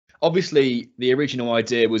obviously the original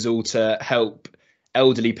idea was all to help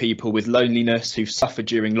elderly people with loneliness who've suffered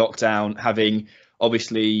during lockdown, having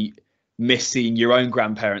obviously missed seeing your own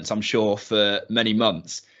grandparents, I'm sure, for many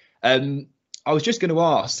months. I was just going to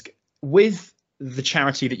ask, with the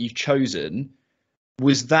charity that you've chosen,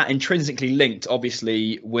 was that intrinsically linked,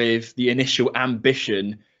 obviously, with the initial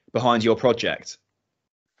ambition behind your project?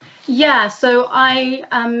 Yeah, so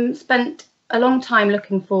I spent a long time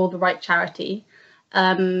looking for the right charity.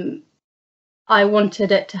 I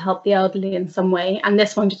wanted it to help the elderly in some way, and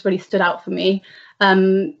this one just really stood out for me.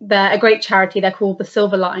 They're a great charity. They're called the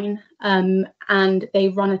Silver Line, and they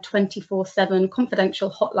run a 24/7 confidential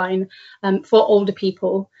hotline for older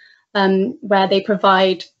people, where they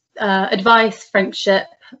provide advice, friendship,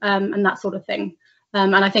 and that sort of thing.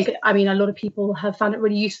 And I think, a lot of people have found it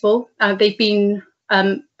really useful. They've been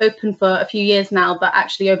open for a few years now, but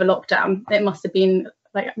actually over lockdown, it must have been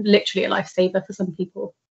like literally a lifesaver for some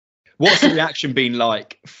people. What's the reaction been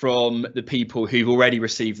like from the people who've already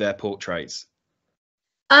received their portraits?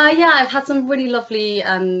 Yeah, I've had some really lovely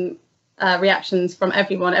reactions from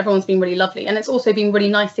everyone. Everyone's been really lovely, and it's also been really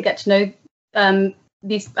nice to get to know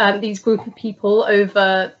these group of people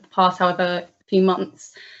over the past however few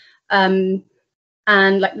months. And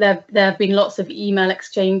like there have been lots of email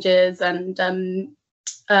exchanges, and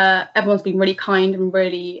everyone's been really kind and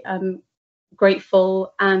really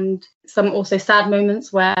grateful, and some also sad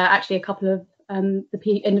moments where actually a couple of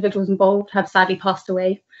the individuals involved have sadly passed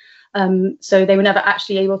away. So they were never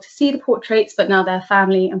actually able to see the portraits, but now their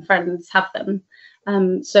family and friends have them.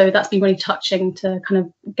 So that's been really touching to kind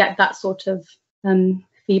of get that sort of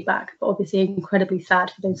feedback, but obviously incredibly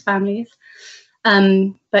sad for those families.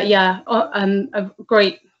 But yeah, a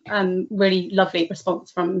great, really lovely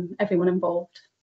response from everyone involved.